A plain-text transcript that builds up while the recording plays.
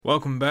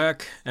Welcome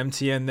back,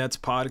 MTN Nets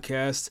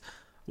podcast.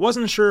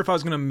 Wasn't sure if I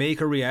was going to make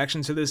a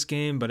reaction to this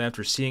game, but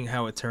after seeing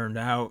how it turned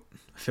out,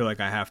 I feel like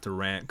I have to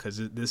rant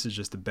because this is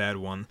just a bad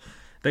one.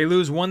 They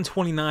lose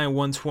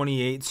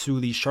 129-128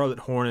 to the Charlotte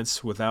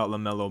Hornets without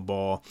LaMelo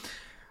Ball.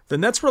 The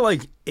Nets were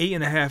like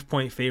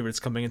 8.5-point favorites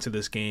coming into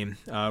this game.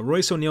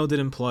 Royce O'Neal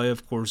didn't play,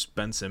 of course.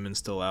 Ben Simmons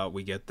still out.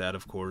 We get that,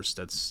 of course.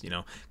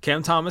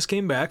 Cam Thomas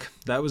came back.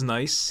 That was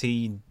nice.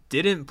 He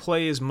didn't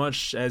play as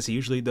much as he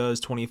usually does,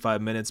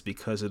 25 minutes,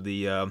 because of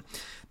the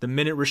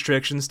minute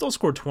restriction. Still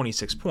scored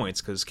 26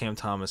 points because Cam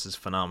Thomas is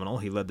phenomenal.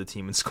 He led the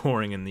team in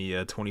scoring in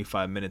the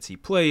 25 minutes he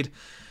played.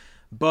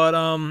 But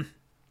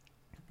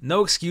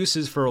no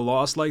excuses for a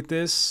loss like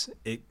this.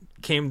 It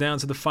came down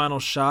to the final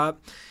shot.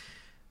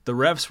 The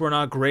refs were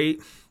not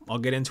great. I'll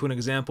get into an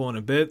example in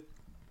a bit.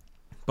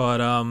 But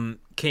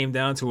came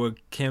down to a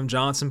Cam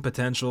Johnson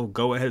potential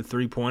go-ahead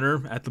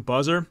three-pointer at the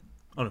buzzer.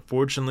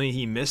 Unfortunately,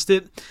 he missed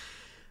it.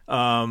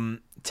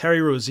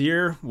 Terry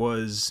Rozier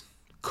was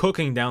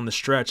cooking down the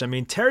stretch. I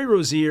mean, Terry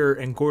Rozier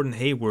and Gordon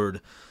Hayward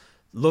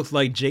looked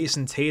like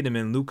Jason Tatum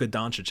and Luka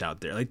Doncic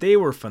out there. Like, they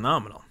were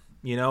phenomenal.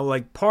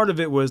 Part of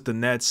it was the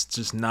Nets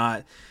just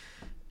not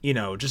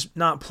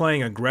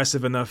playing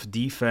aggressive enough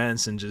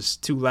defense and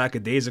just too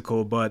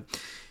lackadaisical, but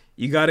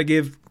you got to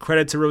give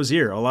credit to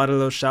Rozier. A lot of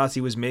those shots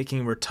he was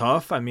making were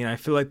tough. I mean, I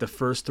feel like the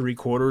first three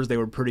quarters they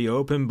were pretty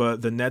open,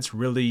 but the Nets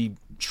really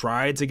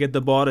tried to get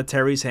the ball to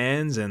Terry's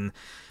hands, and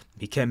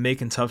he kept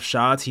making tough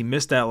shots. He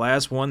missed that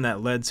last one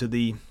that led to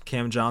the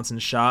Cam Johnson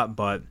shot,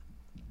 but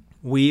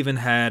we even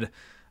had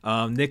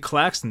Nick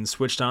Claxton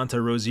switched on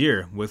to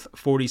Rozier with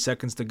 40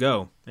 seconds to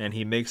go, and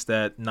he makes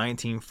that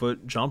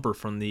 19-foot jumper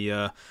from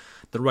the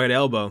right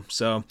elbow.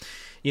 So,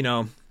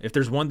 if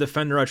there's one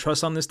defender I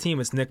trust on this team,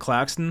 it's Nick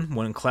Claxton.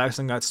 When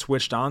Claxton got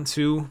switched on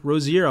to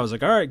Rozier, I was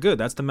like, all right, good.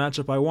 That's the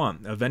matchup I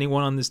want of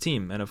anyone on this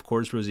team. And, of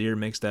course, Rozier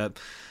makes that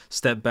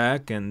step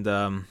back and,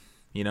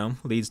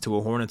 leads to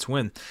a Hornets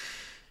win.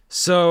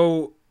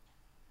 So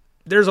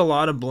there's a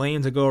lot of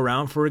blame to go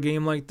around for a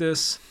game like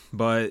this,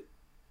 but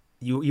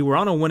you were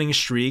on a winning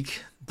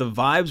streak. The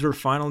vibes were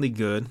finally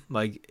good.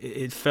 Like,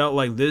 it felt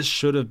like this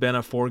should have been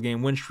a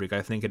 4-game win streak.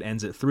 I think it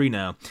ends at 3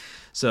 now.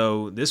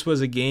 So this was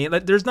a game.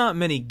 There's not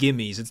many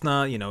gimmies. It's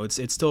not,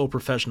 it's still a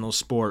professional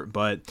sport,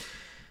 but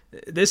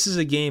this is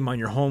a game on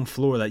your home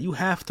floor that you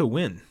have to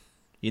win.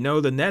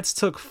 The Nets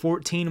took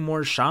 14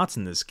 more shots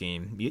in this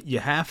game. You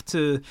have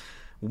to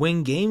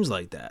win games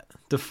like that.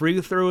 The free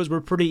throws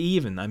were pretty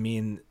even. I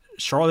mean,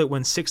 Charlotte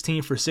went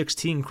 16 for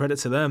 16, credit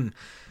to them.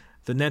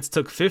 The Nets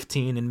took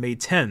 15 and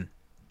made 10.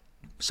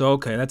 So,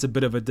 okay, that's a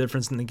bit of a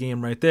difference in the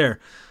game right there.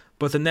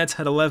 But the Nets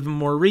had 11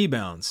 more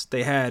rebounds.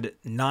 They had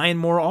 9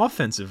 more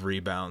offensive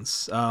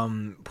rebounds.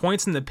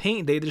 Points in the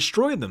paint, they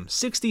destroyed them,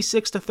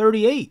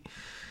 66-38.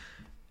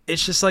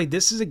 It's just like,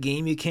 this is a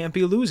game you can't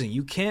be losing.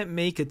 You can't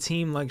make a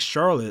team like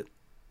Charlotte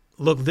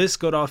look this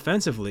good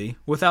offensively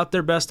without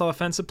their best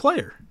offensive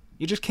player.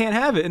 You just can't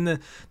have it. And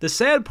the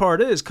sad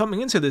part is, coming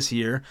into this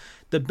year,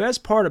 the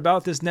best part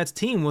about this Nets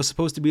team was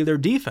supposed to be their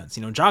defense.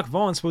 Jock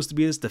Vaughn's supposed to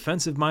be this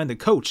defensive-minded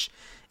coach.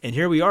 And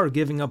here we are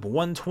giving up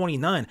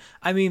 129.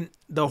 I mean,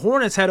 the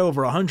Hornets had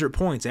over 100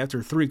 points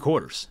after 3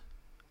 quarters.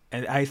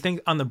 And I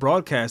think on the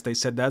broadcast they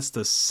said that's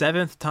the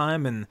 7th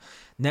time in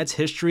Nets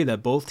history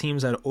that both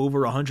teams had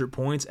over 100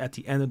 points at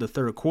the end of the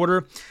third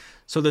quarter.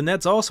 So the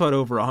Nets also had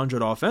over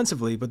 100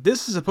 offensively, but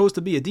this is supposed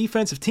to be a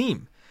defensive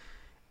team.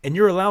 And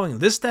you're allowing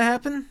this to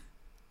happen?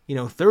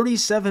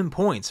 37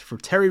 points for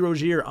Terry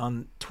Rozier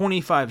on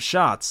 25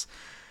 shots.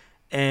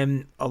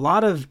 And a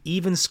lot of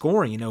even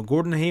scoring.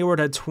 Gordon Hayward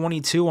had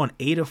 22 on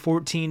 8 of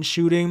 14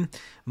 shooting.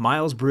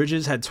 Miles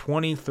Bridges had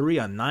 23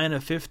 on 9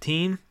 of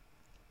 15.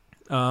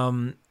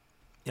 I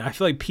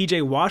feel like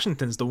P.J.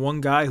 Washington's the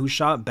one guy who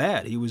shot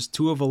bad. He was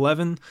 2 of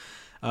 11,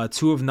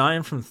 2 of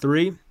 9 from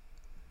 3.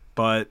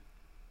 But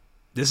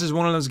this is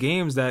one of those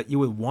games that you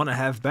would want to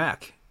have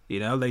back.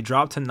 They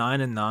dropped to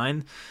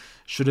 9-9.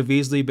 Should have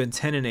easily been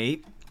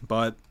 10-8.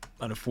 But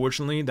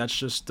unfortunately, that's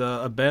just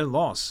a bad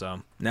loss.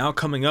 So now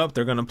coming up,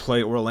 they're going to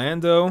play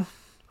Orlando,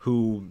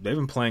 who they've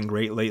been playing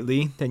great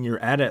lately. Then you're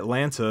at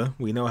Atlanta.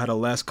 We know how the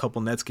last couple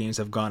Nets games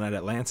have gone at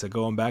Atlanta,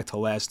 going back to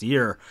last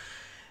year.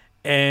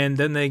 And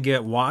then they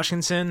get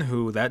Washington,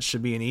 who that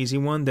should be an easy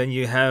one. Then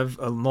you have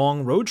a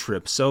long road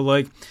trip.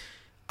 So,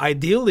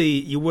 ideally,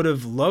 you would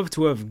have loved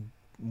to have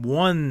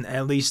won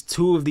at least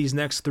 2 of these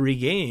next 3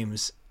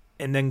 games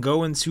and then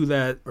go into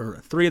that,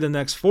 or 3 of the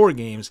next 4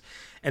 games,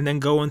 and then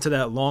go into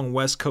that long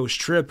West Coast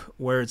trip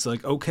where it's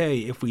like, okay,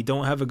 if we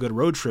don't have a good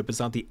road trip, it's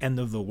not the end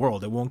of the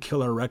world. It won't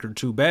kill our record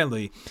too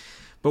badly.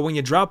 But when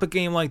you drop a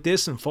game like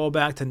this and fall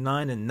back to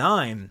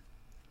 9-9,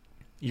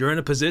 you're in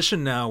a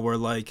position now where,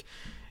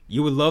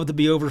 you would love to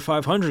be over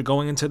 500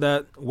 going into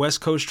that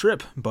West Coast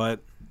trip.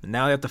 But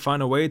now they have to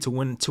find a way to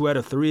win 2 out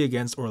of 3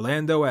 against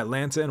Orlando,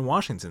 Atlanta, and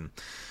Washington.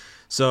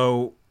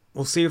 So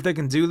we'll see if they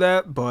can do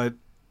that, but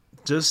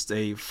just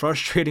a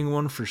frustrating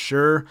one for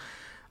sure.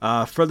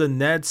 For the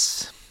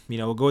Nets,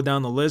 we'll go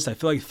down the list. I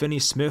feel like Finney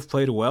Smith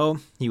played well.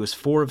 He was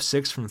 4 of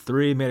 6 from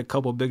 3, made a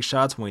couple big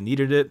shots when we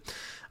needed it.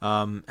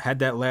 Had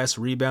that last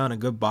rebound, a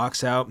good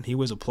box out. He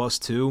was a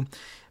 +2.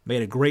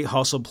 Made a great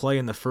hustle play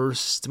in the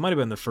first, it might have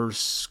been the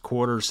first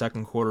quarter,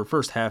 second quarter,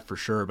 first half for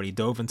sure, but he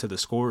dove into the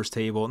scorer's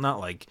table,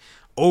 not like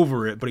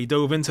over it, but he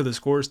dove into the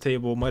scorer's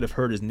table, might have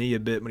hurt his knee a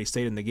bit, but he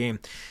stayed in the game.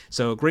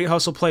 So great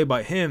hustle play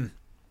by him.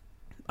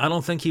 I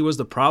don't think he was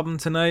the problem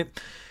tonight.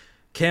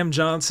 Cam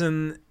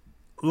Johnson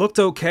looked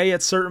okay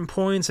at certain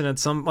points, and at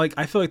some, like,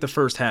 I feel like the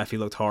first half he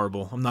looked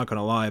horrible, I'm not going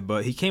to lie,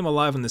 but he came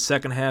alive in the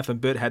second half a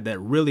bit, had that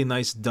really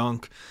nice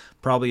dunk,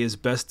 probably his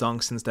best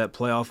dunk since that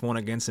playoff one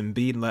against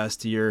Embiid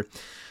last year.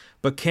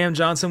 But Cam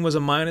Johnson was a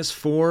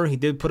 -4. He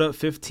did put up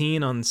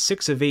 15 on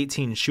 6 of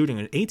 18 shooting,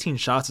 and 18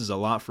 shots is a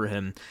lot for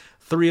him.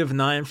 3 of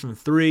 9 from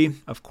 3.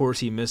 Of course,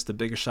 he missed the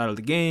biggest shot of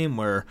the game,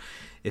 where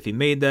if he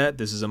made that,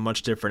 this is a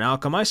much different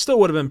outcome. I still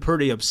would have been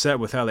pretty upset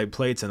with how they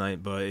played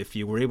tonight, but if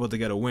you were able to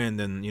get a win,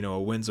 then, a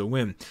win's a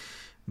win.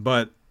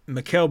 But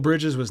Mikal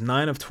Bridges was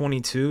 9 of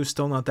 22,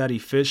 still not that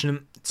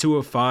efficient. 2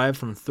 of 5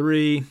 from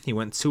 3. He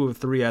went 2 of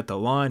 3 at the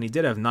line. He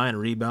did have 9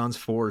 rebounds,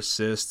 4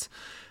 assists,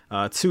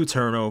 2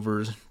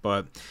 turnovers,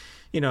 but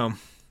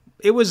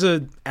it was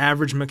an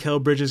average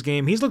Mikal Bridges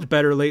game. He's looked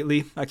better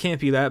lately. I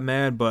can't be that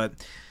mad, but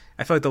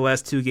I feel like the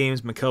last 2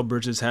 games Mikal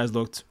Bridges has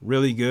looked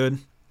really good,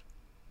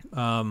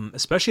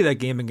 especially that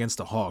game against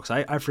the Hawks.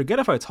 I forget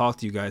if I talked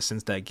to you guys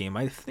since that game.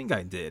 I think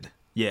I did.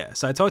 Yeah,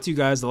 so I talked to you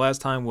guys the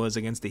last time was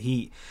against the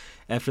Heat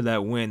after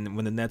that win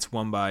when the Nets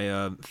won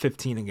by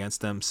 15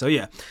 against them. So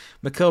yeah,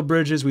 Mikal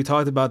Bridges, we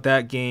talked about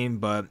that game,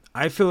 but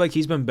I feel like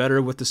he's been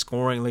better with the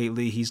scoring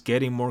lately. He's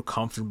getting more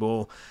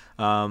comfortable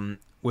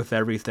with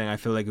everything. I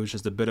feel like it was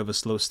just a bit of a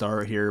slow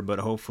start here, but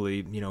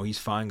hopefully, he's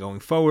fine going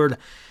forward.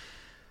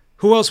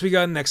 Who else we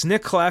got next?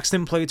 Nick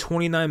Claxton played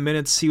 29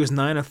 minutes. He was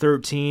 9 of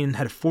 13,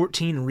 had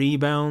 14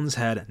 rebounds,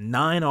 had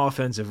 9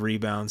 offensive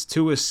rebounds,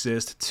 2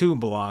 assists, 2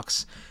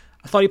 blocks.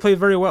 I thought he played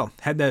very well.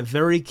 Had that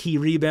very key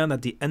rebound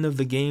at the end of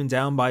the game,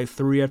 down by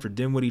 3 after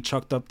Dinwiddie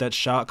chucked up that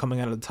shot coming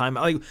out of the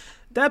timeout. Like,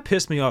 that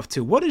pissed me off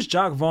too. What is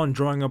Jacque Vaughn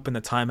drawing up in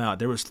the timeout?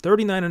 There was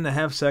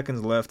 39.5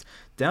 seconds left,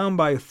 down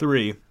by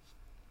 3.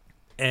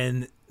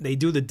 And they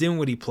do the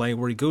Dinwiddie play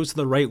where he goes to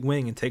the right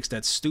wing and takes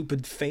that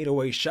stupid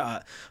fadeaway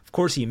shot. Of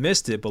course, he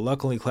missed it, but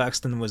luckily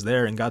Claxton was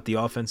there and got the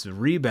offensive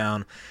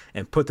rebound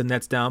and put the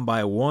Nets down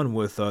by 1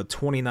 with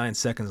 29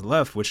 seconds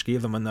left, which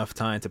gave them enough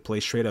time to play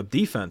straight-up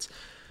defense.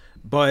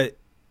 But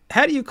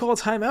how do you call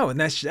timeout? And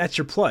that's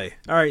your play.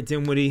 All right,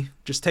 Dinwiddie,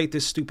 just take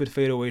this stupid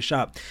fadeaway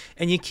shot.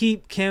 And you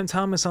keep Cam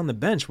Thomas on the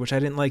bench, which I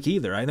didn't like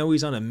either. I know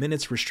he's on a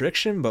minutes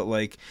restriction, but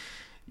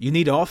you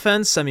need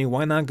offense. I mean,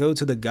 why not go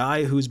to the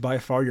guy who's by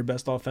far your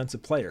best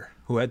offensive player,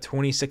 who had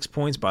 26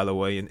 points, by the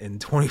way, in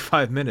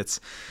 25 minutes.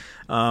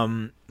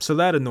 So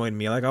that annoyed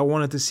me. I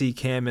wanted to see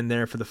Cam in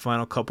there for the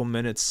final couple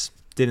minutes.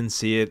 Didn't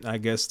see it. I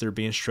guess they're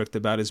being strict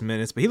about his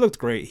minutes, but he looked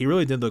great. He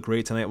really did look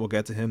great tonight. We'll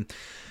get to him.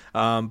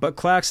 But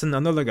Claxton,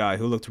 another guy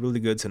who looked really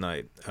good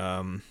tonight.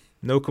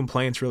 No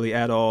complaints really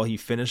at all. He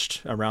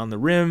finished around the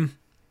rim.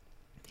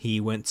 He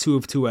went 2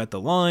 of 2 at the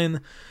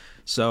line.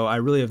 So I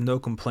really have no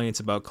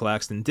complaints about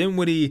Claxton.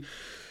 Dinwiddie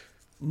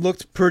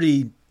looked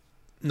pretty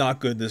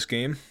not good this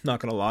game, not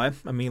going to lie.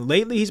 I mean,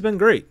 lately he's been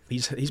great.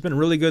 He's been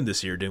really good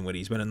this year, Dinwiddie.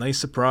 He's been a nice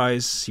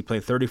surprise. He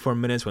played 34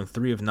 minutes, went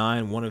 3 of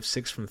 9, 1 of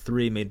 6 from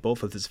 3, made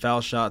both of his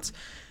foul shots.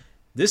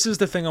 This is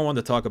the thing I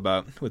wanted to talk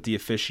about with the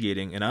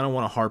officiating, and I don't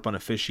want to harp on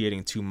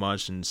officiating too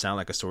much and sound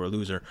like a sore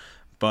loser,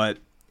 but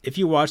if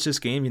you watch this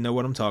game, you know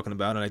what I'm talking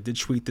about, and I did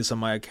tweet this on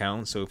my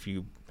account, so if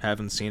you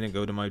haven't seen it,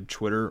 go to my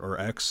Twitter or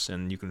X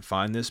and you can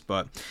find this,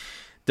 but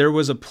there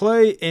was a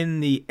play in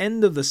the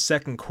end of the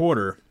second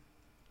quarter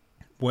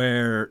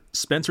where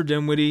Spencer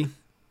Dinwiddie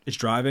is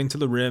driving to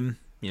the rim,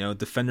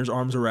 defender's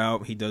arms are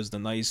out, he does the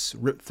nice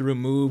rip-through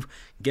move,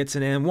 gets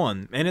an and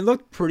one, and it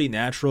looked pretty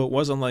natural. It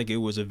wasn't like it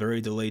was a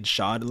very delayed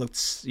shot. It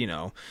looked,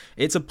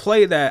 it's a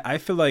play that I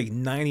feel like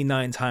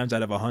 99 times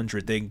out of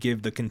 100 they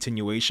give the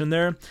continuation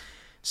there.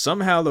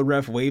 Somehow the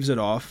ref waves it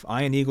off.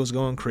 Ian Eagle's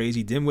going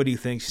crazy. Dinwiddie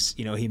thinks,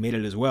 he made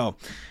it as well.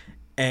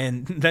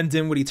 And then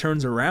Dinwiddie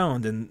turns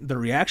around, and the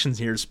reactions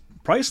here is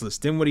priceless.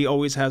 Dinwiddie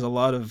always has a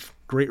lot of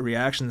great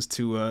reactions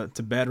to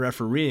bad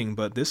refereeing,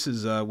 but this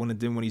is one of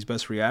Dinwiddie's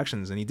best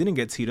reactions, and he didn't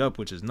get teed up,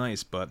 which is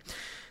nice. But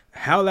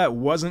how that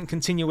wasn't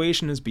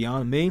continuation is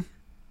beyond me.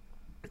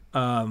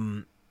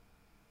 So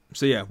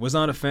yeah, was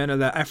not a fan of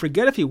that. I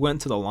forget if he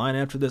went to the line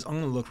after this. I'm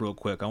going to look real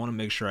quick. I want to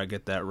make sure I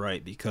get that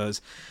right,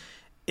 because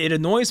it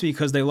annoys me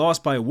because they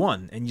lost by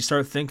 1, and you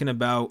start thinking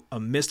about a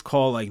missed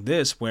call like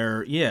this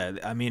where,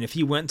 if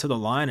he went to the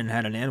line and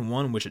had an and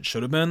one, which it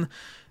should have been,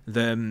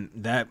 then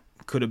that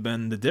could have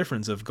been the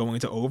difference of going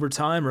to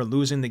overtime or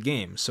losing the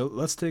game. So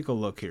let's take a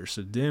look here.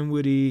 So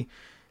Dinwiddie,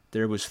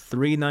 there was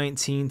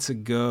 3:19 to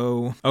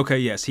go. Okay,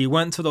 yes, he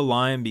went to the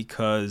line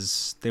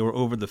because they were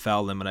over the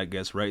foul limit, I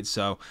guess, right?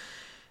 So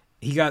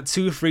he got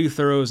 2 free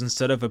throws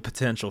instead of a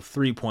potential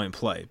 3-point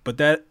play, but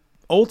that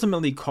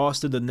ultimately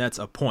costed the Nets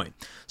a point.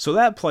 So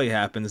that play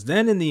happens.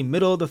 Then in the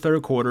middle of the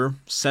third quarter,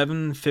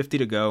 7:50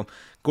 to go,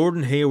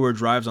 Gordon Hayward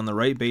drives on the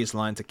right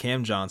baseline to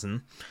Cam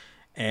Johnson,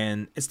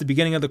 and it's the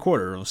beginning of the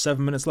quarter,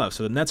 7 minutes left.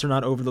 So the Nets are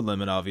not over the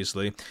limit,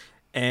 obviously.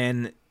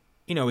 And,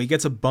 he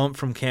gets a bump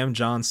from Cam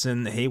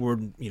Johnson.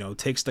 Hayward,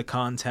 takes the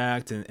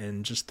contact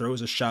and just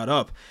throws a shot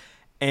up.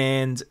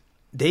 And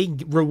they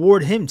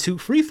reward him 2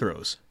 free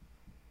throws.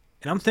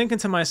 And I'm thinking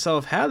to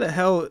myself, how the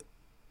hell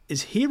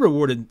is he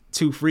rewarded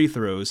 2 free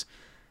throws?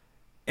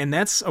 And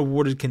that's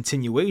awarded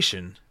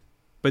continuation.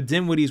 But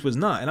Dinwiddie's was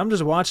not. And I'm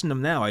just watching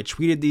them now. I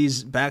tweeted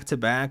these back to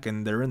back,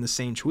 and they're in the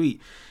same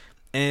tweet.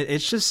 And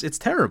it's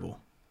terrible.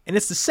 And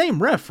it's the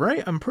same ref,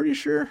 right? I'm pretty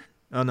sure.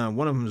 Oh, no,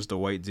 one of them is the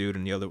white dude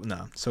and the other,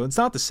 no. So it's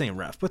not the same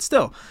ref. But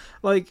still,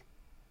 I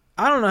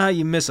don't know how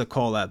you miss a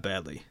call that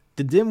badly.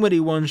 The Dinwiddie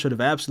one should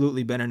have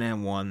absolutely been an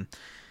and one.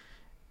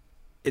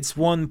 It's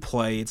one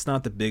play. It's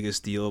not the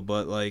biggest deal,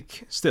 but,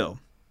 still.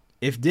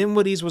 If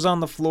Dinwiddie's was on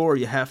the floor,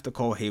 you have to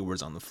call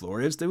Hayward's on the floor.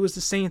 It was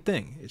the same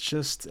thing. It's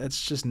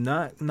just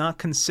not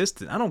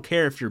consistent. I don't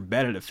care if you're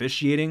bad at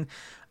officiating.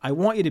 I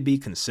want you to be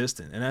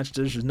consistent, and there's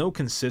just no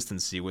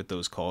consistency with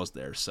those calls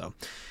there. So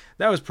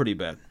that was pretty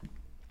bad.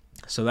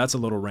 So that's a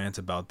little rant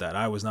about that.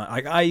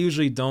 I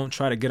usually don't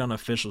try to get on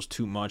officials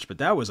too much, but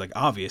that was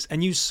obvious.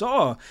 And you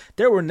saw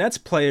there were Nets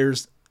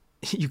players.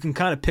 You can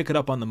kind of pick it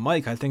up on the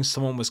mic. I think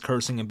someone was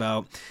cursing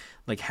about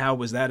how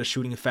was that a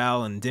shooting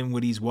foul and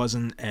Dinwiddie's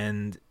wasn't.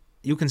 And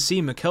you can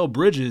see Mikal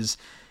Bridges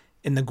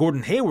in the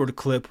Gordon Hayward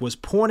clip was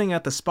pointing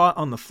at the spot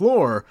on the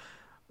floor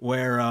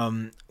where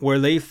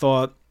they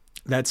thought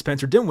that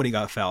Spencer Dinwiddie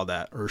got fouled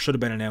at or should have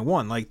been an and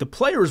one. The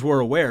players were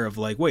aware of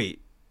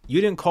wait, you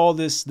didn't call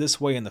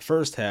this way in the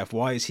first half.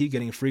 Why is he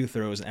getting free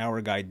throws and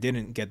our guy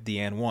didn't get the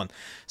and one?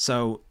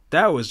 So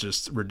that was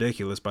just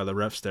ridiculous by the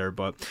refs there.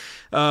 But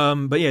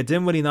yeah,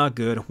 Dinwiddie not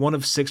good. 1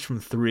 of 6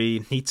 from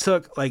 3. He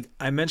took,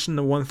 I mentioned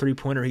the 1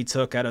 3-pointer he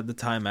took out of the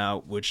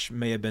timeout, which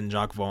may have been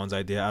Jacques Vaughn's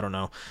idea. I don't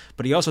know.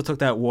 But he also took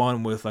that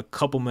one with a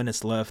couple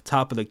minutes left,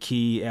 top of the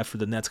key after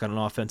the Nets got an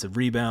offensive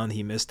rebound.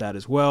 He missed that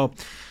as well.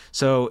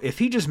 So if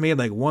he just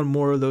made one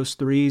more of those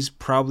threes,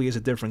 probably is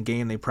a different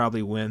game. They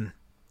probably win.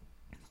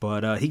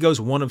 But he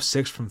goes 1 of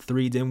 6 from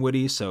 3,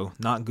 Dinwiddie, so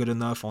not good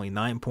enough, only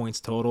 9 points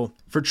total.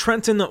 For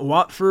Trenton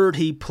Watford,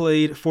 he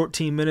played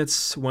 14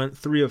 minutes, went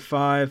 3 of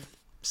 5,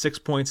 6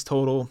 points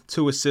total,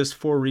 2 assists,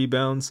 4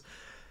 rebounds.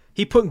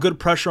 He put good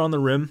pressure on the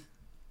rim.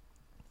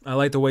 I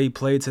like the way he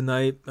played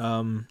tonight.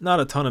 Not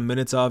a ton of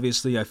minutes,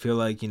 obviously. I feel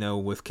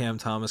with Cam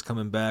Thomas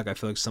coming back, I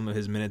feel like some of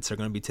his minutes are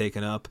going to be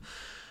taken up.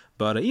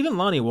 But even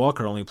Lonnie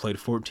Walker only played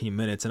 14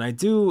 minutes, and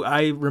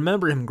I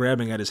remember him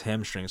grabbing at his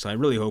hamstring, so I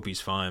really hope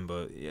he's fine,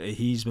 but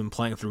he's been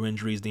playing through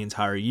injuries the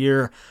entire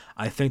year.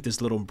 I think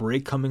this little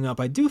break coming up,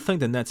 I do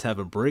think the Nets have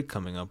a break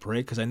coming up,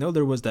 right? Because I know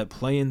there was that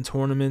play-in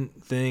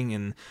tournament thing,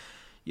 and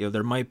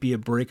there might be a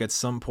break at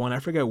some point. I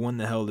forget when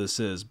the hell this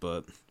is,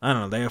 but I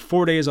don't know. They have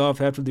 4 days off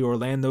after the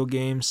Orlando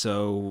game,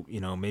 so,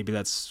 maybe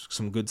that's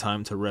some good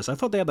time to rest. I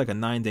thought they had a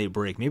 9-day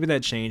break. Maybe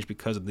that changed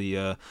because of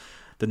the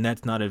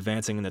Nets not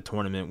advancing in the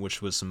tournament, which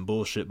was some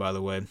bullshit, by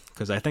the way,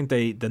 because I think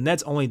the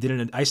Nets only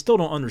didn't. I still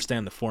don't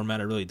understand the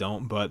format. I really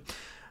don't, but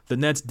the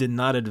Nets did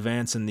not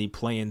advance in the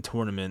play-in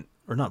tournament,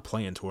 or not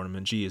play-in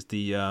tournament. Geez,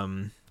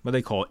 the what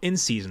they call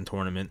in-season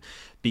tournament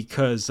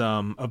because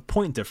of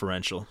point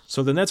differential.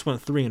 So the Nets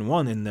went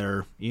 3-1 in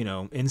their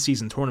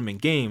in-season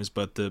tournament games,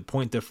 but the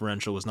point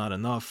differential was not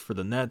enough for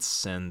the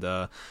Nets. And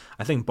I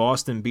think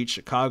Boston beat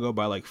Chicago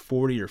by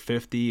 40 or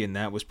 50, and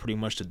that was pretty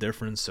much the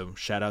difference. So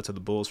shout out to the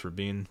Bulls for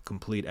being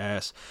complete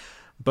ass.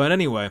 But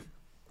anyway,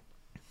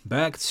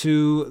 back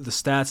to the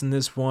stats in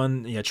this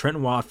one. Yeah,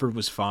 Trenton Watford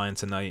was fine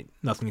tonight.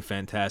 Nothing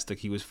fantastic.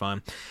 He was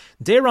fine.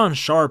 Day'Ron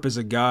Sharpe is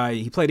a guy.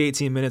 He played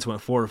 18 minutes,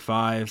 went 4 of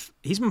 5.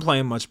 He's been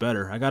playing much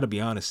better. I got to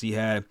be honest. He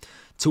had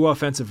 2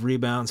 offensive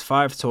rebounds,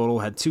 5 total,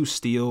 had 2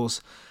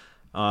 steals,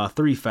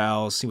 3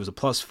 fouls. He was a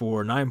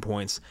 +4, 9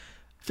 points.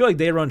 I feel like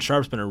Day'Ron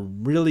Sharpe's been a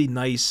really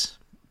nice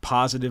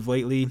positive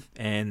lately.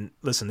 And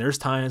listen, there's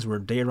times where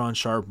Day'Ron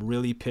Sharpe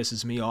really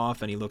pisses me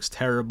off and he looks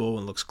terrible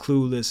and looks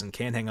clueless and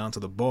can't hang on to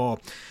the ball.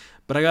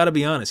 But I got to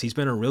be honest, he's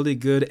been a really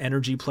good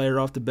energy player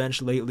off the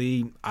bench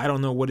lately. I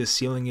don't know what his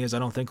ceiling is. I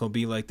don't think he'll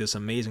be this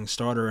amazing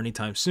starter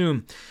anytime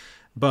soon.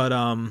 But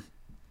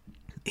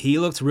he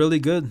looked really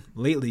good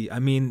lately. I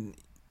mean,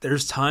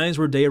 there's times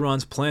where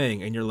Day'Ron's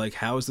playing and you're like,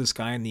 how is this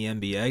guy in the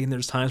NBA? And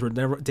there's times where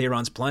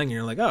Day'Ron's playing and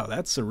you're like, oh,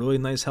 that's a really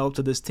nice help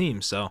to this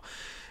team. So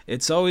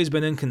it's always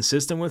been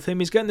inconsistent with him.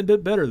 He's getting a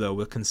bit better, though,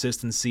 with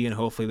consistency, and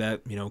hopefully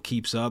that,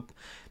 keeps up.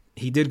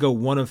 He did go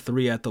 1 of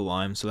 3 at the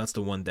line, so that's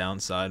the one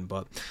downside.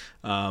 But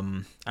I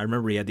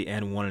remember he had the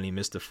and one and he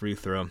missed a free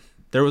throw.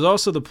 There was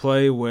also the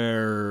play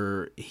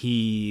where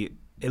it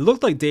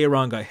looked like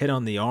Day'Ron got hit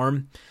on the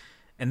arm,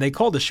 and they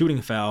called a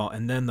shooting foul,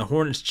 and then the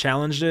Hornets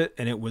challenged it,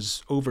 and it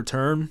was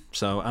overturned.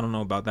 So I don't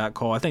know about that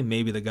call. I think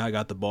maybe the guy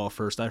got the ball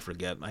first. I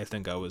forget. I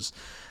think I was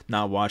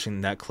not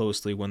watching that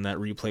closely when that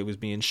replay was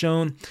being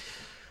shown.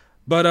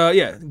 But,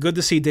 yeah, good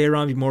to see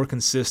Day'Ron be more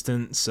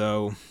consistent.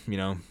 So,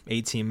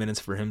 18 minutes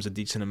for him is a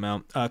decent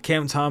amount.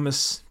 Cam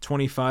Thomas,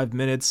 25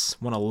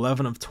 minutes, won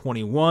 11 of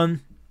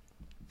 21.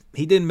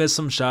 He did miss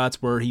some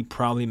shots where he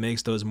probably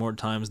makes those more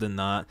times than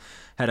not.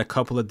 Had a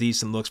couple of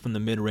decent looks from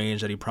the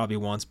mid-range that he probably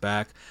wants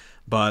back.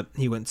 But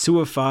he went 2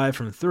 of 5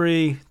 from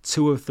 3,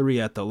 2 of 3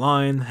 at the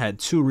line, had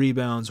 2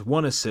 rebounds,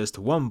 1 assist,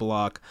 1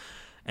 block,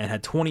 and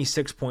had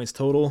 26 points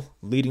total,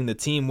 leading the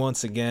team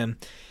once again.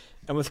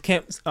 And with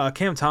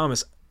Cam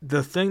Thomas,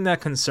 the thing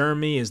that concerned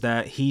me is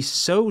that he's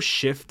so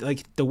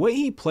like the way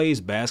he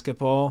plays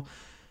basketball.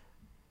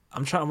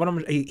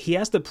 He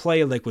has to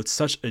play like with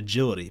such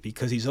agility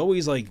because he's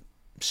always like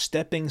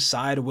stepping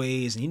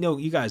sideways, and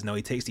you guys know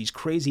he takes these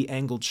crazy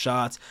angled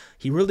shots.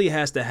 He really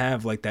has to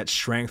have like that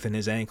strength in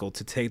his ankle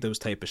to take those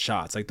type of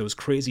shots, like those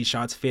crazy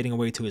shots fading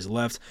away to his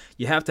left.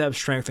 You have to have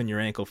strength in your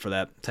ankle for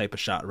that type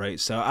of shot, right?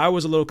 So I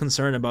was a little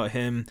concerned about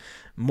him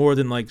more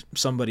than like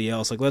somebody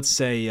else. Like let's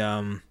say I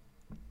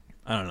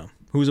don't know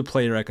who's a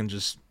player I can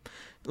just,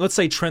 let's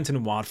say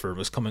Trenton Watford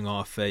was coming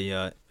off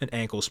an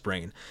ankle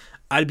sprain.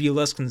 I'd be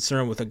less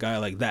concerned with a guy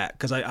like that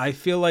because I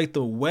feel like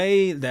the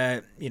way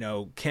that,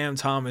 Cam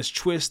Thomas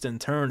twists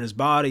and turns his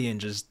body and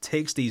just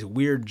takes these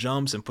weird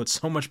jumps and puts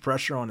so much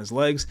pressure on his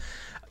legs,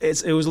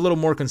 it was a little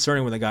more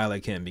concerning with a guy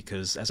like him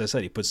because, as I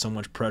said, he puts so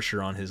much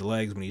pressure on his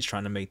legs when he's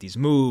trying to make these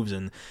moves,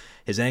 and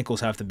his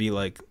ankles have to be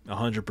like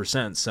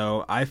 100%.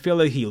 So I feel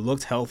like he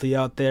looked healthy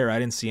out there. I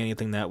didn't see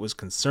anything that was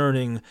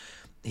concerning.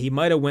 He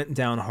might have went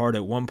down hard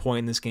at one point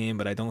in this game,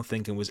 but I don't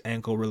think it was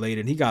ankle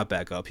related. He got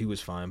back up. He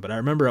was fine. But I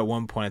remember at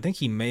one point, I think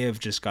he may have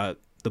just got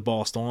the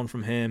ball stolen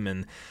from him,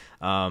 and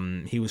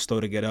he was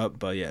slow to get up.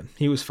 But yeah,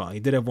 he was fine. He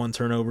did have 1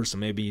 turnover, so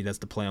maybe that's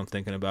the play I'm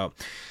thinking about.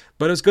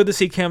 But it's good to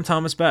see Cam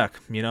Thomas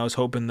back. I was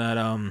hoping that,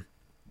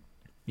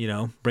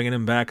 bringing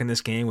him back in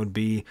this game would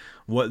be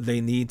what they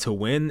need to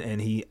win,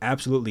 and he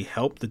absolutely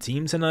helped the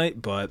team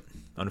tonight. But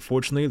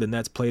unfortunately, the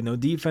Nets played no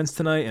defense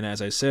tonight, and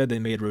as I said, they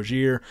made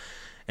Rozier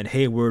and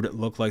Hayward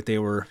looked like they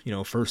were,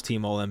 first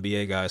team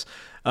All-NBA guys.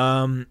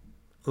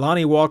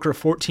 Lonnie Walker,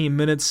 14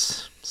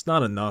 minutes. It's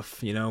not enough,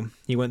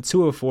 He went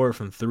 2 of 4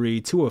 from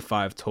 3, 2 of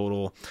 5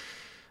 total.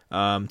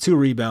 2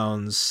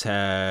 rebounds,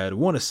 had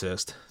 1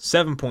 assist,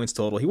 7 points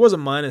total. He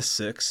wasn't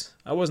 -6.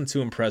 I wasn't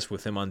too impressed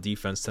with him on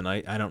defense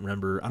tonight. I don't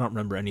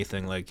remember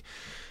anything like,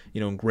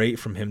 great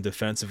from him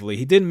defensively.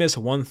 He did miss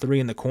 1 3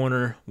 in the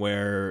corner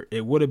where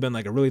it would have been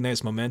like a really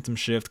nice momentum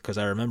shift because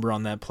I remember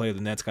on that play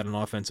the Nets got an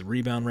offensive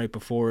rebound right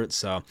before it.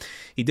 So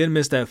he did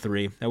miss that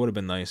 3. That would have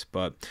been nice.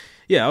 But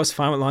yeah, I was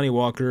fine with Lonnie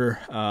Walker.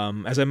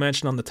 As I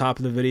mentioned on the top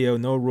of the video,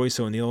 no Royce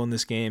O'Neal in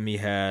this game. He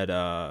had,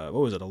 a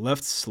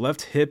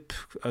left hip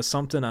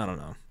something? I don't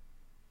know.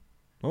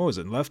 What was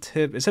it? Left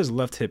hip? It says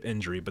left hip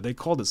injury, but they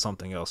called it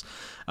something else.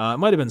 It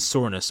might have been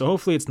soreness. So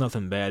hopefully it's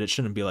nothing bad. It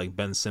shouldn't be like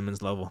Ben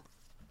Simmons level.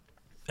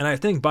 And I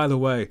think, by the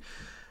way,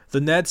 the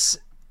Nets,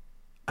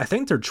 I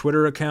think their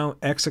Twitter account,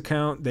 X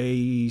account,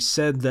 they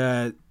said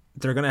that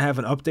they're going to have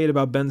an update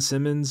about Ben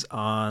Simmons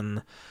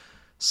on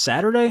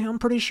Saturday, I'm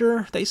pretty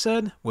sure they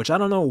said, which I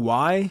don't know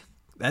why.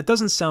 That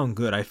doesn't sound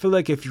good. I feel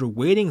like if you're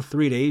waiting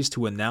 3 days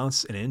to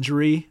announce an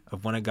injury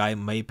of when a guy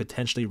may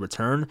potentially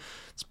return,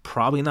 it's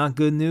probably not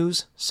good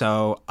news.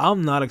 So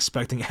I'm not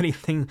expecting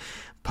anything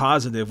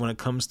positive when it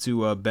comes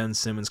to Ben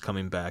Simmons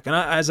coming back. And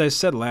as I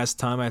said last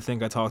time, I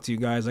think I talked to you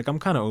guys, like I'm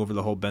kind of over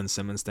the whole Ben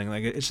Simmons thing.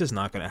 Like it's just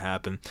not going to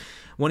happen.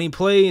 When he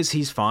plays,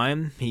 he's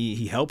fine.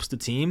 He helps the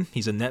team.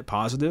 He's a net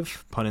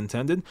positive, pun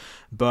intended.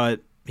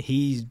 But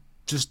he's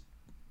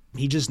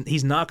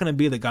not going to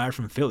be the guy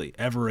from Philly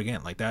ever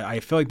again. Like that, I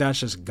feel like that's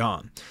just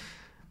gone.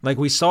 Like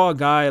we saw a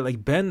guy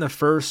like Ben the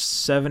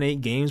first 7-8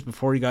 games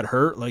before he got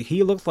hurt. Like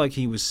he looked like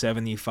he was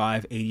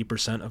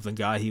 75-80% of the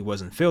guy he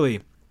was in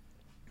Philly.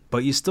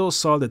 But you still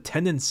saw the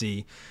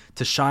tendency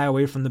to shy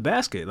away from the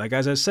basket. Like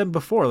as I said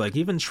before, like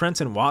even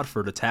Trenton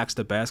Watford attacks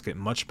the basket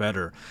much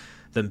better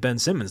than Ben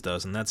Simmons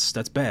does, and that's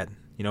bad.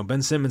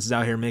 Ben Simmons is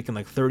out here making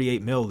like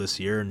 38 mil this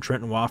year, and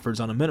Trenton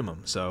Watford's on a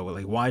minimum. So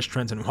like, why is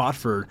Trenton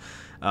Watford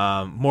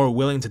more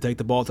willing to take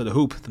the ball to the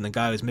hoop than the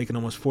guy who's making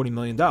almost $40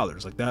 million?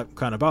 Like that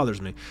kind of bothers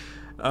me.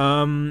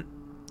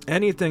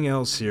 Anything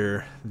else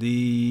here?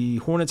 The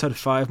Hornets had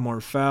 5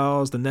 more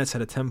fouls. The Nets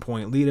had a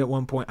 10-point lead at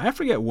one point. I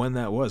forget when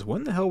that was.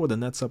 When the hell were the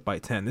Nets up by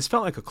 10? This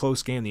felt like a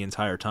close game the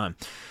entire time.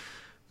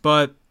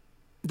 But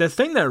the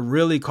thing that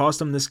really cost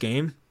them this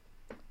game,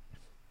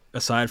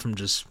 aside from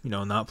just,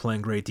 not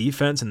playing great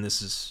defense, and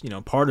this is,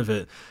 part of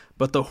it,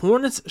 but the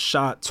Hornets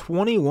shot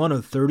 21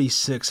 of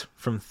 36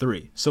 from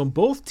 3. So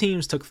both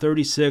teams took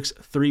 36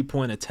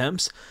 3-point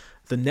attempts.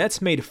 The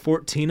Nets made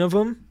 14 of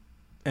them,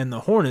 and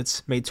the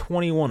Hornets made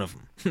 21 of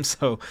them.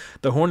 So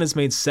the Hornets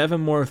made 7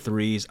 more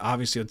threes,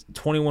 obviously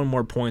 21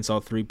 more points,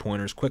 all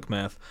 3-pointers, quick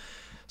math.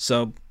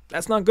 So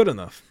that's not good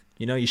enough.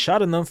 You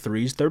shot enough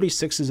threes.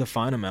 36 is a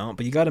fine amount,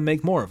 but you got to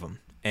make more of them.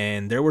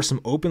 And there were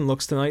some open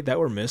looks tonight that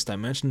were missed. I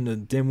mentioned the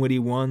Dinwiddie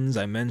ones.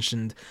 I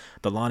mentioned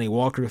the Lonnie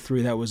Walker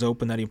 3 that was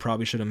open that he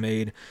probably should have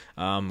made.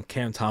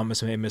 Cam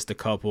Thomas may have missed a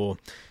couple.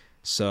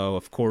 So,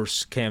 of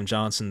course, Cam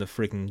Johnson, the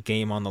freaking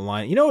game on the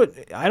line. You know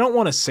what? I don't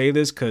want to say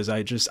this because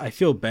I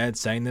feel bad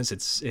saying this.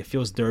 It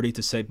feels dirty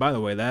to say. By the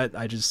way, that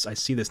I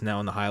see this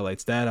now in the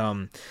highlights.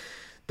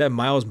 That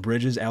Miles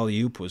Bridges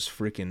alley-oop was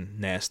freaking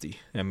nasty.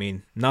 I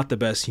mean, not the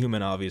best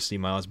human, obviously,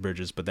 Miles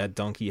Bridges, but that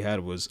dunk he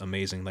had was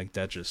amazing. Like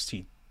that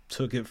he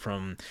took it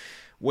from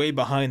way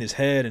behind his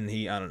head, and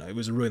I don't know, it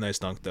was a really nice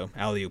dunk though,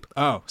 alley-oop.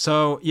 Oh,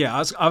 so yeah,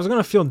 I was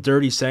gonna feel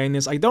dirty saying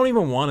this. I don't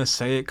even want to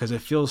say it because it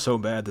feels so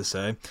bad to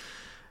say,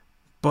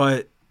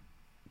 but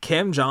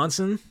Cam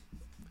Johnson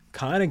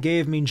kind of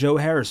gave me Joe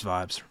Harris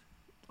vibes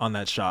on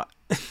that shot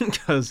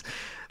because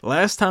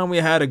last time we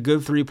had a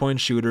good 3-point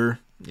shooter,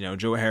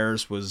 Joe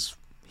Harris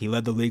he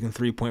led the league in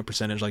 3-point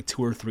percentage like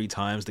 2 or 3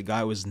 times. The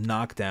guy was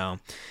knocked down.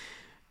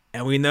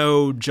 And we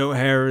know Joe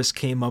Harris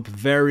came up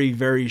very,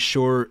 very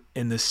short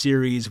in the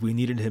series. We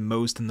needed him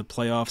most in the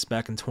playoffs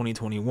back in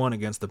 2021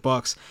 against the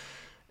Bucks.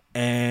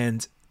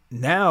 And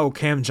now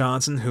Cam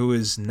Johnson, who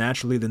is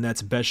naturally the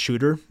Nets' best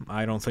shooter,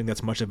 I don't think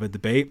that's much of a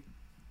debate.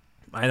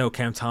 I know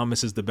Cam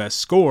Thomas is the best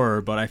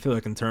scorer, but I feel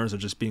like in terms of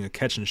just being a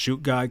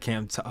catch-and-shoot guy,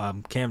 Cam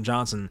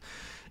Johnson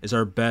is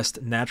our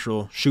best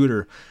natural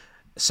shooter.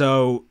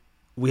 So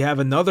we have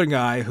another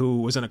guy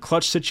who was in a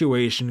clutch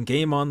situation,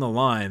 game on the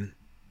line,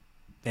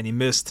 and he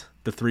missed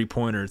the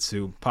 3-pointer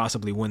to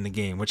possibly win the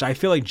game, which I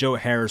feel like Joe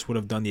Harris would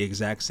have done the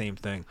exact same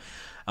thing.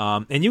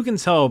 And you can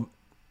tell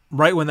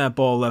right when that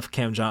ball left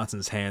Cam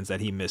Johnson's hands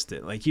that he missed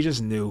it. Like, he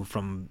just knew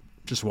from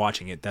just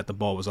watching it that the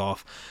ball was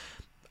off.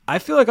 I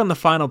feel like on the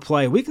final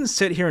play, we can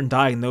sit here and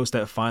diagnose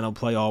that final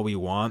play all we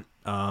want.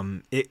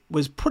 It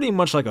was pretty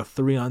much like a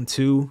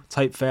 3-on-2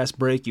 type fast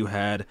break. You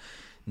had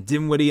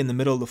Dinwiddie in the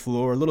middle of the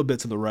floor, a little bit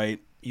to the right.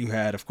 You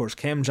had, of course,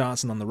 Cam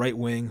Johnson on the right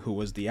wing, who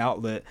was the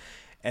outlet.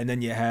 And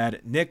then you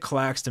had Nick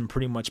Claxton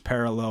pretty much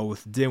parallel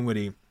with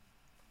Dinwiddie.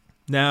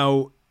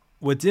 Now,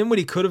 what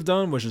Dinwiddie could have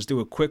done was just do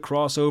a quick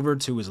crossover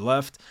to his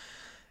left,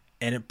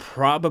 and it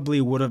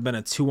probably would have been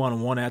a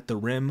 2-on-1 at the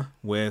rim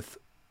with,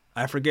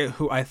 I forget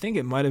who, I think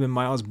it might have been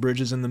Miles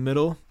Bridges in the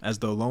middle as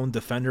the lone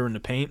defender in the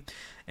paint,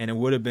 and it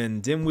would have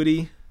been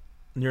Dinwiddie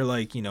near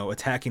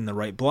attacking the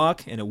right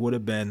block, and it would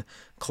have been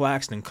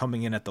Claxton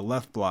coming in at the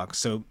left block.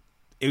 So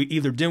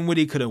either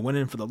Dinwiddie could have went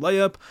in for the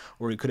layup,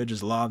 or he could have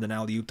just lobbed an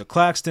alley-oop to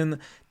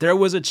Claxton. There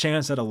was a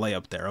chance at a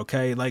layup there,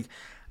 okay? Like,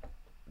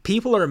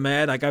 people are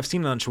mad. Like, I've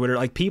seen it on Twitter.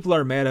 Like, people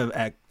are mad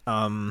at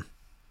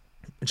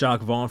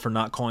Jacques Vaughn for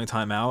not calling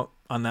timeout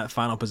on that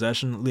final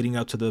possession leading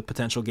up to the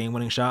potential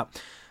game-winning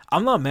shot.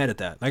 I'm not mad at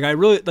that. Like, I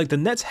really, like, the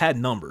Nets had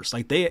numbers.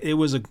 Like, it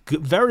was a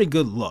very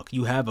good look.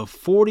 You have a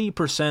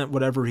 40%,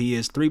 whatever he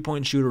is,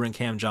 3-point shooter in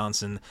Cam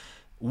Johnson,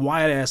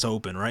 wide ass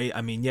open, right?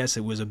 I mean, yes,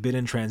 it was a bit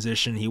in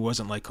transition. He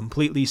wasn't like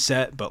completely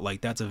set, but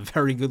like that's a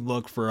very good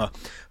look for a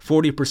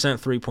 40%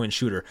 3-point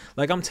shooter.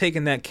 Like, I'm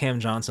taking that Cam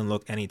Johnson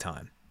look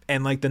anytime.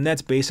 And like the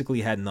Nets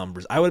basically had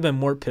numbers. I would have been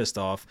more pissed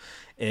off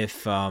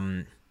if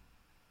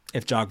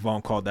Jacques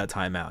Vaughn called that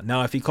timeout.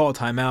 Now, if he called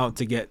timeout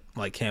to get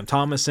like Cam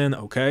Thomas in,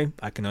 okay,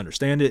 I can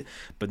understand it.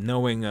 But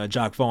knowing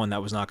Jacques Vaughn,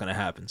 that was not going to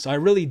happen. So I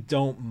really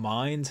don't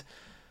mind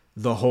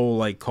the whole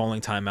like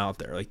calling timeout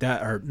there, like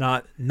that, or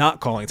not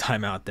calling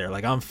timeout there.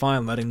 Like, I'm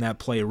fine letting that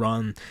play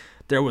run.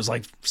 There was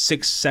like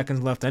 6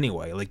 seconds left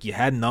anyway. Like, you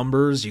had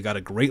numbers, you got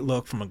a great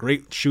look from a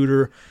great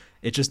shooter.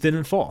 It just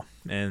didn't fall,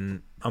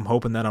 and I'm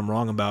hoping that I'm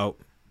wrong about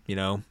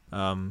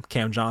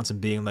Cam Johnson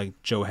being like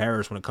Joe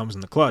Harris when it comes in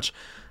the clutch.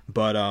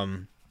 But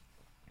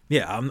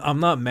yeah,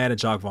 I'm not mad at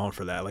Jacques Vaughn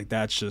for that. Like,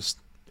 that's just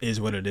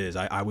is what it is.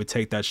 I would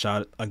take that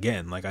shot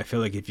again. Like, I feel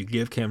like if you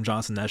give Cam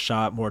Johnson that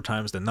shot more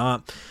times than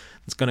not,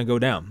 it's going to go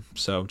down.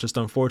 So just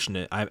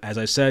unfortunate. As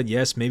I said,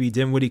 yes, maybe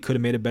Dinwiddie could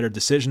have made a better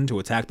decision to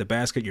attack the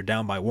basket. You're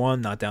down by 1,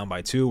 not down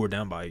by 2, or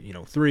down by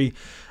 3.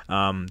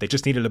 They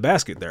just needed a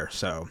basket there.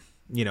 So,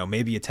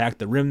 maybe attack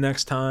the rim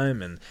next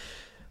time. And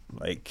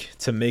like,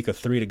 to make a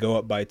 3 to go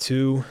up by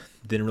 2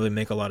 didn't really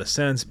make a lot of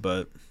sense.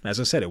 But as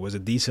I said, it was a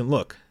decent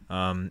look.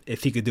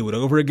 If he could do it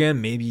over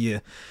again, maybe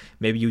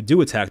you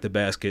do attack the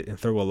basket and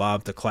throw a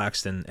lob to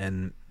Claxton,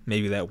 and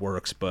maybe that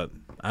works. But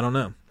I don't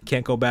know.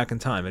 Can't go back in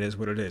time. It is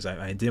what it is.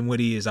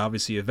 Dinwiddie is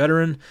obviously a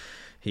veteran.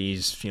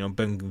 He's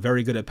been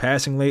very good at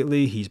passing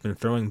lately. He's been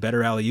throwing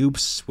better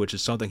alley-oops, which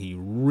is something he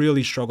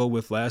really struggled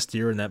with last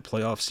year in that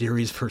playoff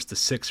series versus the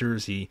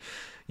Sixers. He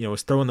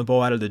was throwing the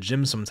ball out of the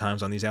gym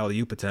sometimes on these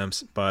alley-oop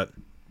attempts. But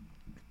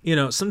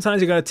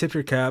sometimes you got to tip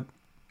your cap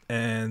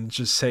and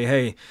just say,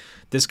 hey,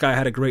 this guy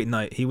had a great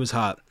night. He was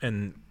hot.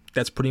 And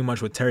that's pretty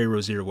much what Terry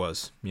Rozier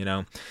was,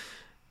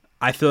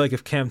 I feel like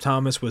if Cam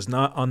Thomas was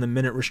not on the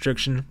minute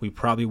restriction, we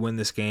probably win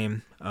this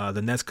game.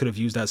 The Nets could have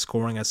used that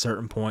scoring at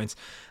certain points.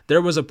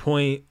 There was a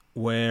point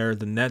where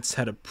the Nets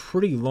had a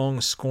pretty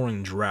long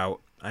scoring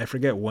drought. I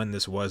forget when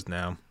this was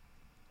now.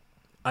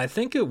 I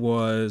think it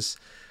was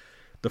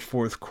the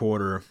fourth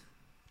quarter.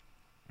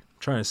 I'm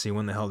trying to see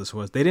when the hell this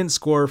was. They didn't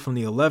score from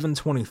the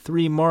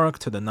 11:23 mark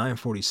to the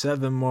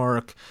 9:47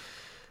 mark.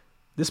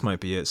 This might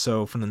be it.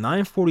 So from the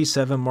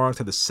 9:47 mark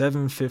to the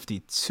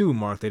 7:52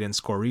 mark, they didn't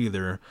score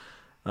either.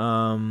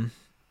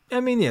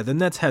 The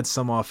Nets had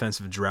some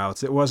offensive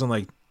droughts. It wasn't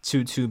like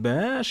too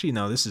bad. Actually,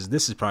 no, this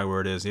is probably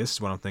where it is. This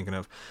is what I'm thinking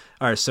of.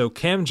 All right, so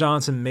Cam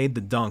Johnson made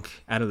the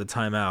dunk out of the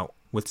timeout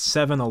with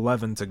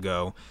 7:11 to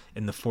go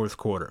in the fourth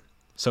quarter.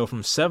 So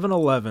from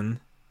 7:11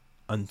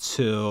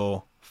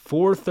 until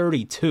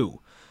 4:32,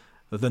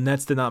 the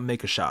Nets did not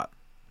make a shot.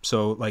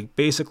 So like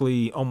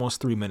basically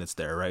almost 3 minutes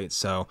there, right?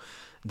 So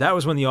that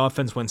was when the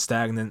offense went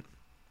stagnant.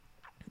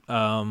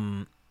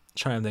 Trying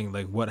to think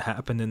like what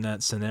happened in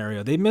that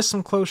scenario. They missed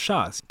some close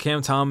shots.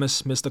 Cam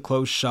Thomas missed a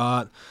close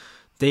shot.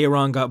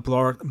 Dayron got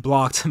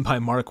blocked by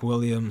Mark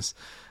Williams.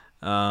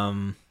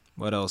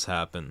 What else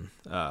happened?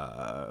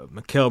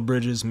 Mikal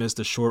Bridges missed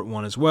a short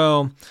one as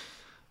well.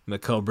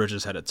 Mikal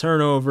Bridges had a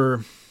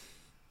turnover.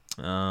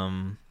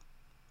 And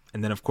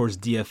then, of course,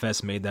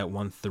 DFS made that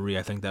 1-3.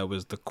 I think that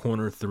was the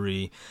corner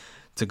 3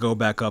 to go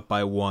back up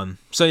by 1.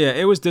 So, yeah,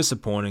 it was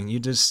disappointing. You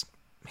just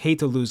hate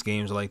to lose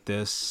games like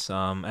this.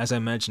 As I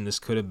mentioned, this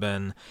could have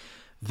been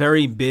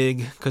very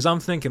big because I'm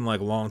thinking like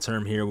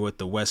long-term here with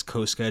the West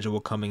Coast schedule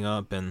coming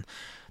up. And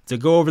to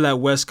go over that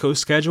West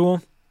Coast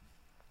schedule,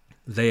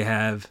 they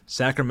have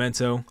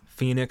Sacramento,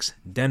 Phoenix,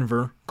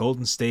 Denver,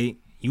 Golden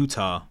State,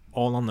 Utah,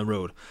 all on the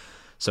road.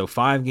 So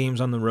 5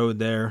 games on the road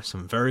there.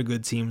 Some very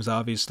good teams,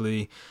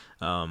 obviously.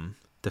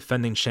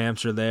 Defending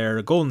champs are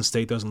there. Golden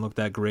State doesn't look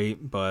that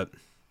great, but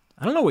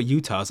I don't know what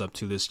Utah's up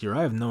to this year.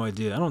 I have no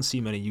idea. I don't see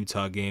many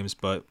Utah games,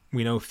 but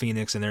we know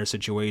Phoenix and their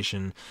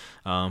situation.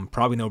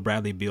 Probably no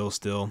Bradley Beal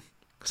still.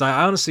 Because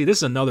I honestly, this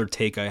is another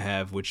take I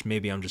have, which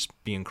maybe I'm just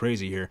being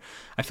crazy here.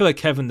 I feel like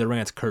Kevin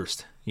Durant's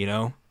cursed, you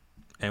know?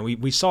 And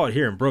we saw it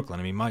here in Brooklyn.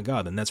 I mean, my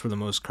God, the Nets were the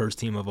most cursed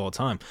team of all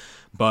time.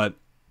 But,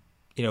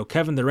 you know,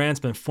 Kevin Durant's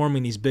been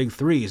forming these big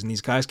threes, and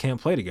these guys can't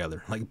play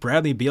together. Like,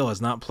 Bradley Beal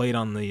has not played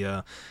in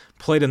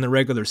the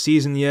regular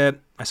season yet.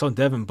 I saw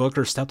Devin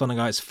Booker stepped on a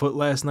guy's foot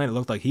last night. It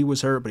looked like he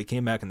was hurt, but he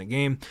came back in the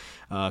game.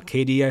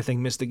 KD, I think,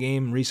 missed the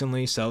game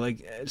recently. So,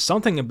 like,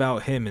 something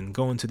about him and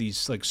going to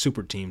these, like,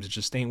 super teams, it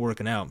just ain't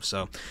working out.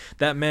 So,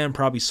 that man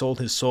probably sold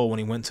his soul when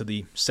he went to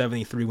the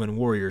 73-win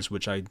Warriors,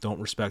 which I don't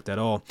respect at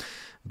all.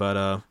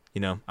 But, you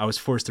know, I was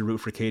forced to root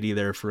for KD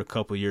there for a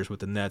couple years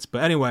with the Nets.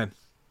 But anyway,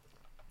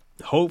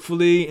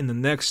 hopefully in the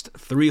next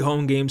 3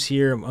 home games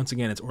here, once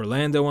again, it's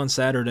Orlando on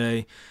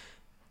Saturday.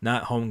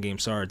 Not home game,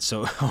 sorry.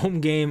 So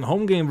home game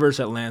versus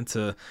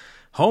Atlanta.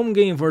 Home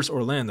game versus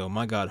Orlando.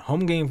 My God,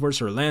 home game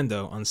versus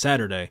Orlando on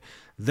Saturday.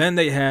 Then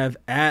they have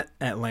at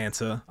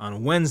Atlanta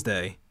on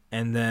Wednesday.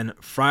 And then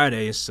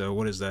Friday, so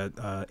what is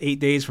that? 8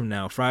 days from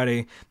now,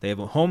 Friday, they have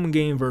a home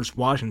game versus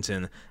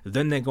Washington.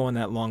 Then they go on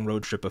that long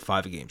road trip of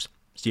 5 games.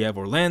 So you have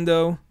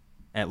Orlando,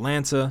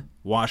 Atlanta,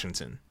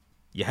 Washington.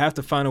 You have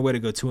to find a way to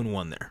go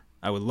 2-1 there.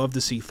 I would love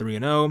to see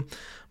 3-0. I'm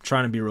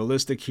trying to be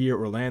realistic here.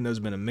 Orlando's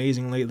been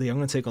amazing lately. I'm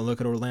going to take a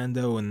look at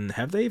Orlando, and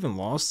have they even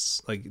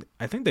lost? Like,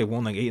 I think they've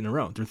won like 8 in a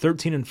row. They're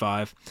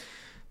 13-5.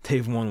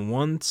 They've won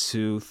 1,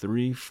 2,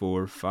 3,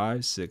 4,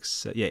 5, 6,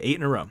 7. Yeah, 8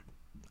 in a row.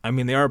 I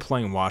mean, they are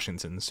playing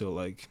Washington, so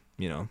like,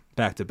 you know,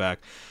 back to back.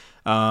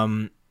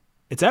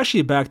 It's actually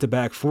a back to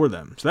back for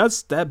them, so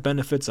that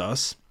benefits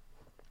us.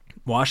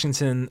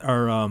 Washington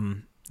or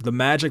the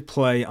Magic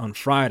play on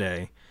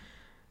Friday,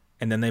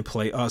 and then they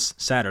play us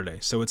Saturday.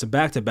 So it's a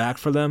back-to-back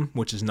for them,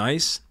 which is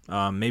nice.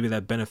 Maybe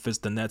that benefits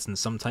the Nets in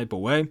some type of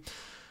way.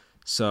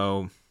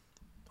 So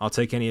I'll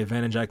take any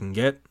advantage I can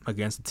get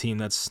against a team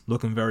that's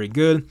looking very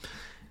good.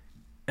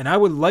 And I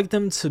would like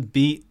them to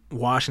beat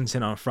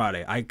Washington on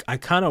Friday. I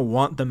kind of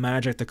want the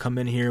Magic to come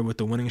in here with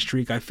the winning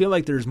streak. I feel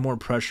like there's more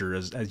pressure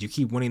as you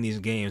keep winning these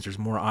games. There's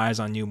more eyes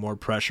on you, more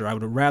pressure. I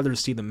would rather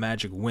see the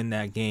Magic win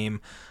that game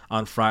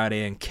on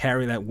Friday and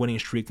carry that winning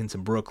streak into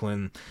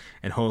Brooklyn,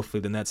 and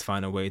hopefully the Nets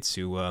find a way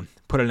to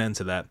put an end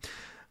to that.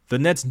 The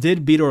Nets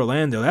did beat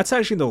Orlando. That's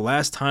actually the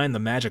last time the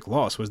Magic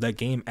lost, was that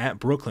game at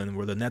Brooklyn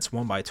where the Nets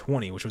won by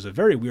 20, which was a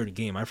very weird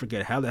game. I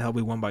forget how the hell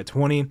we won by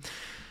 20.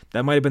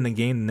 That might have been the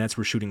game the Nets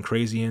were shooting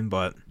crazy in,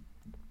 but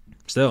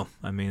still,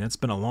 I mean, it's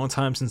been a long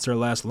time since their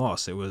last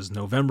loss. It was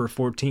November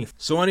 14th.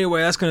 So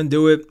anyway, that's going to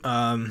do it.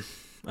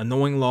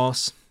 Annoying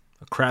loss,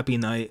 a crappy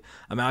night.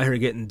 I'm out here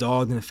getting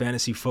dogged in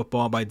fantasy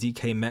football by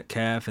DK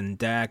Metcalf and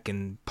Dak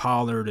and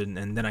Pollard,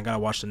 and then I got to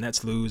watch the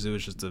Nets lose. It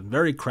was just a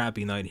very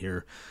crappy night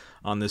here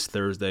on this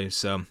Thursday.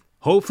 So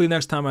hopefully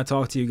next time I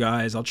talk to you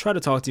guys, I'll try to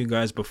talk to you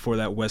guys before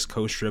that West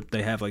Coast trip.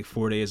 They have like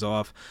 4 days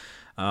off.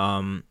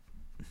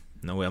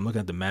 No way, I'm looking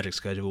at the Magic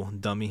schedule.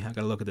 Dummy, I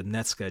gotta look at the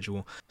Nets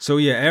schedule. So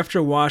yeah,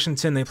 after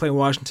Washington, they play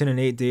Washington in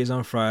 8 days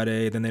on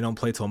Friday. Then they don't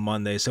play till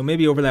Monday. So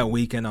maybe over that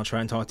weekend, I'll try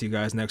and talk to you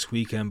guys next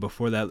weekend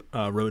before that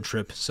road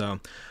trip. So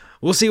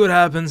we'll see what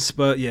happens.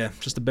 But yeah,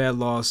 just a bad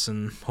loss,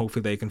 and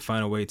hopefully they can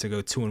find a way to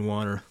go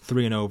 2-1 or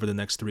 3-0 over the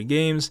next 3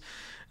 games.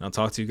 And I'll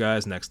talk to you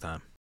guys next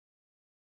time.